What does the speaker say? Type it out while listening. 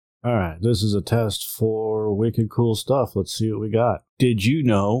All right, this is a test for wicked cool stuff. Let's see what we got. Did you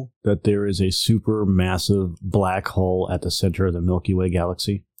know that there is a supermassive black hole at the center of the Milky Way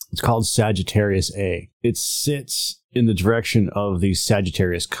galaxy? It's called Sagittarius A. It sits in the direction of the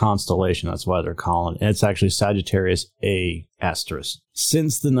Sagittarius constellation. That's why they're calling it. And it's actually Sagittarius A asterisk.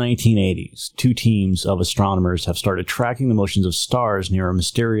 Since the 1980s, two teams of astronomers have started tracking the motions of stars near a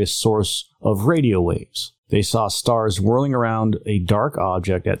mysterious source of radio waves. They saw stars whirling around a dark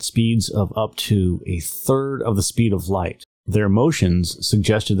object at speeds of up to a third of the speed of light. Their motions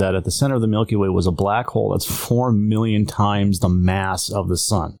suggested that at the center of the Milky Way was a black hole that's 4 million times the mass of the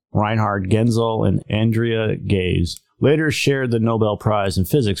Sun. Reinhard Genzel and Andrea Ghez later shared the Nobel Prize in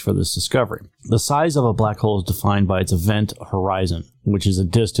Physics for this discovery. The size of a black hole is defined by its event horizon, which is a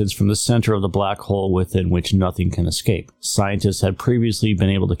distance from the center of the black hole within which nothing can escape. Scientists had previously been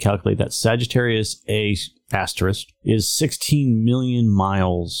able to calculate that Sagittarius A asterisk is 16 million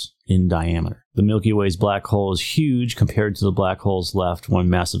miles in diameter. The Milky Way's black hole is huge compared to the black holes left when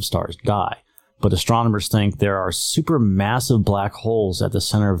massive stars die. But astronomers think there are supermassive black holes at the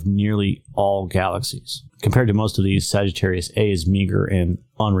center of nearly all galaxies. Compared to most of these, Sagittarius A is meager and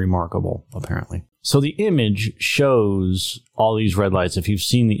unremarkable, apparently. So the image shows all these red lights. If you've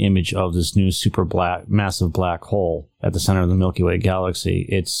seen the image of this new massive black hole at the center of the Milky Way galaxy,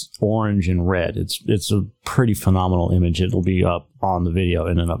 it's orange and red. It's a pretty phenomenal image. It'll be up on the video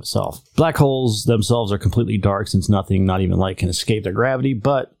in and of itself. Black holes themselves are completely dark since nothing, not even light, can escape their gravity,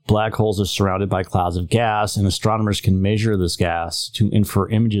 but black holes are surrounded by clouds of gas, and astronomers can measure this gas to infer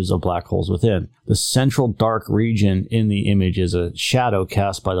images of black holes within. The central dark region in the image is a shadow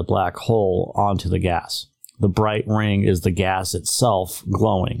cast by the black hole onto the gas. The bright ring is the gas itself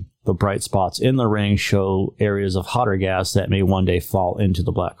glowing. The bright spots in the ring show areas of hotter gas that may one day fall into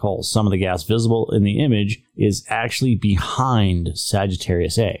the black hole. Some of the gas visible in the image is actually behind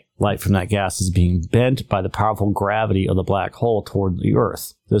Sagittarius A. Light from that gas is being bent by the powerful gravity of the black hole toward the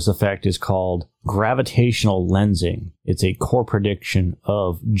Earth. This effect is called gravitational lensing. It's a core prediction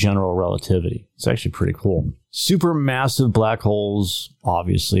of general relativity. It's actually pretty cool. Supermassive black holes,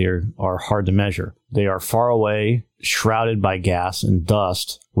 obviously, are hard to measure. They are far away, shrouded by gas and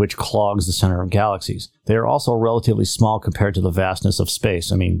dust, which clogs the center of galaxies. They are also relatively small compared to the vastness of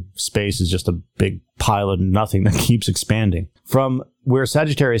space. I mean, space is just a big pile of nothing that keeps expanding. From where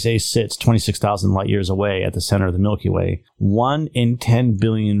Sagittarius A sits 26,000 light years away at the center of the Milky Way, 1 in 10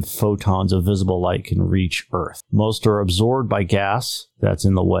 billion photons of visible light can reach Earth. Most are absorbed by gas that's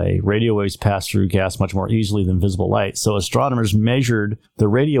in the way. Radio waves pass through gas much more easily than visible light, so astronomers measured the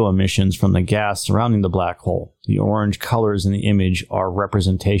radio emissions from the gas surrounding the black hole. The orange colors in the image are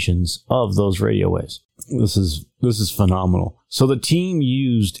representations of those radio waves. This is phenomenal. So the team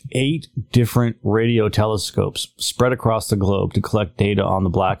used 8 different radio telescopes spread across the globe to collect data on the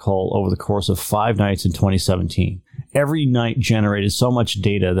black hole over the course of 5 nights in 2017. Every night generated so much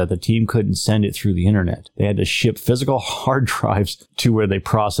data that the team couldn't send it through the internet. They had to ship physical hard drives to where they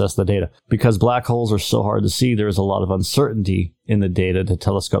processed the data. Because black holes are so hard to see, there is a lot of uncertainty in the data the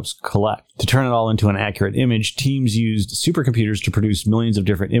telescopes collect. To turn it all into an accurate image, teams used supercomputers to produce millions of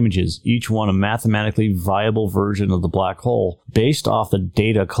different images, each one a mathematically viable version of the black hole based off the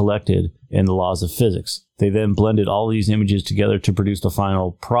data collected in the laws of physics. They then blended all these images together to produce the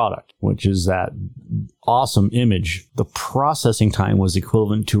final product, which is that awesome image. The processing time was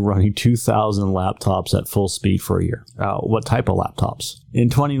equivalent to running 2,000 laptops at full speed for a year. What type of laptops? In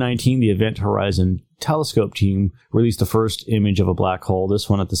 2019, the Event Horizon Telescope team released the first image of a black hole. This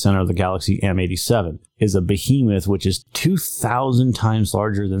one at the center of the galaxy M87 is a behemoth which is 2,000 times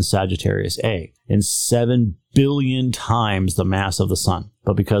larger than Sagittarius A and 7 billion times the mass of the Sun.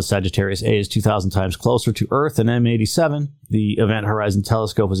 But because Sagittarius A is 2,000 times closer to Earth than M87, the Event Horizon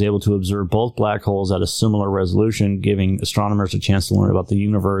Telescope was able to observe both black holes at a similar resolution, giving astronomers a chance to learn about the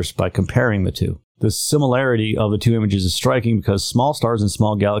universe by comparing the two. The similarity of the two images is striking because small stars and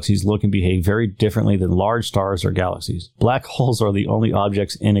small galaxies look and behave very differently than large stars or galaxies. Black holes are the only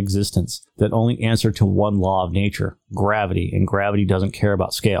objects in existence that only answer to one law of nature, gravity, and gravity doesn't care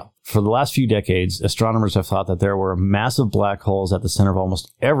about scale. For the last few decades, astronomers have thought that there were massive black holes at the center of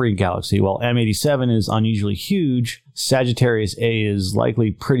almost every galaxy. While M87 is unusually huge, Sagittarius A is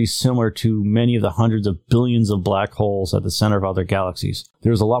likely pretty similar to many of the hundreds of billions of black holes at the center of other galaxies.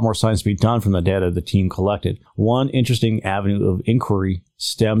 There's a lot more science to be done from the data the team collected. One interesting avenue of inquiry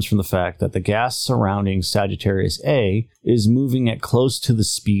stems from the fact that the gas surrounding Sagittarius A is moving at close to the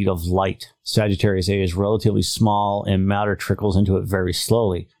speed of light. Sagittarius A is relatively small and matter trickles into it very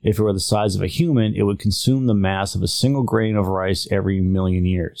slowly. If it were the size of a human, it would consume the mass of a single grain of rice every million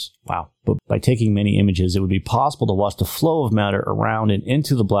years. Wow. But by taking many images, it would be possible to watch the flow of matter around and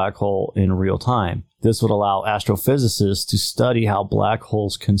into the black hole in real time. This would allow astrophysicists to study how black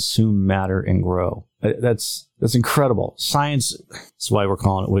holes consume matter and grow. That's incredible. Science, that's why we're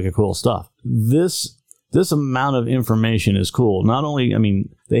calling it wicked cool stuff. This amount of information is cool. Not only, I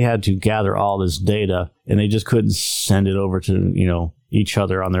mean, they had to gather all this data and they just couldn't send it over to, each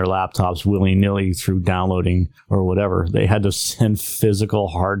other on their laptops willy-nilly through downloading or whatever. They had to send physical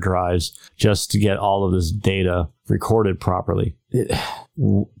hard drives just to get all of this data recorded properly.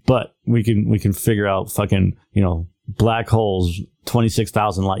 But we can figure out fucking, black holes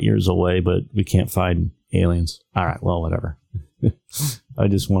 26,000 light years away, but we can't find aliens. All right, well, whatever. I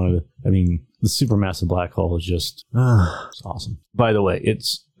just wanted to, the supermassive black hole is just it's awesome. By the way,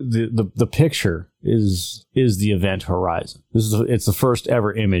 it's the picture is the event horizon. It's the first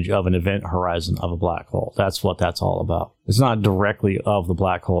ever image of an event horizon of a black hole. That's what that's all about. It's not directly of the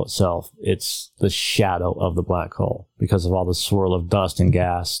black hole itself. It's the shadow of the black hole because of all the swirl of dust and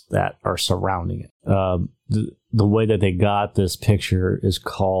gas that are surrounding it. The way that they got this picture is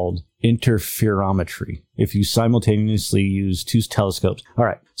called interferometry. If you simultaneously use two telescopes. All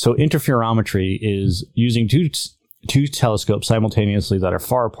right. So interferometry is using two telescopes simultaneously that are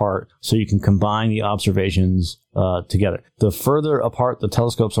far apart so you can combine the observations together. The further apart the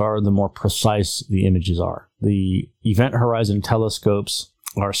telescopes are, the more precise the images are. The Event Horizon telescopes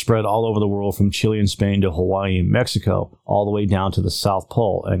are spread all over the world from Chile and Spain to Hawaii and Mexico, all the way down to the South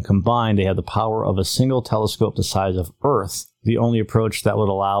Pole. And combined, they have the power of a single telescope the size of Earth, the only approach that would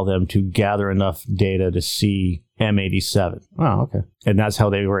allow them to gather enough data to see M87. Oh, okay. And that's how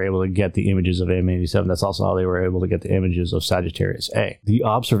they were able to get the images of M87. That's also how they were able to get the images of Sagittarius A. The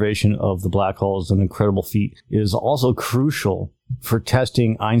observation of the black hole is an incredible feat. It is also crucial for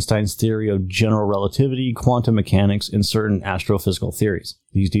testing Einstein's theory of general relativity, quantum mechanics, and certain astrophysical theories.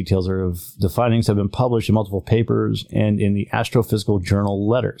 These details the findings have been published in multiple papers and in the Astrophysical Journal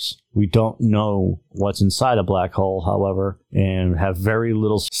letters. We don't know what's inside a black hole, however, and have very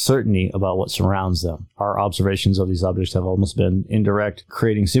little certainty about what surrounds them. Our observations of these objects have almost been indirect,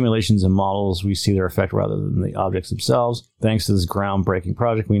 creating simulations and models. We see their effect rather than the objects themselves. Thanks to this groundbreaking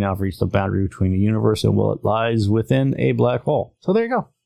project, we now have reached the boundary between the universe and what lies within a black hole. So there you go.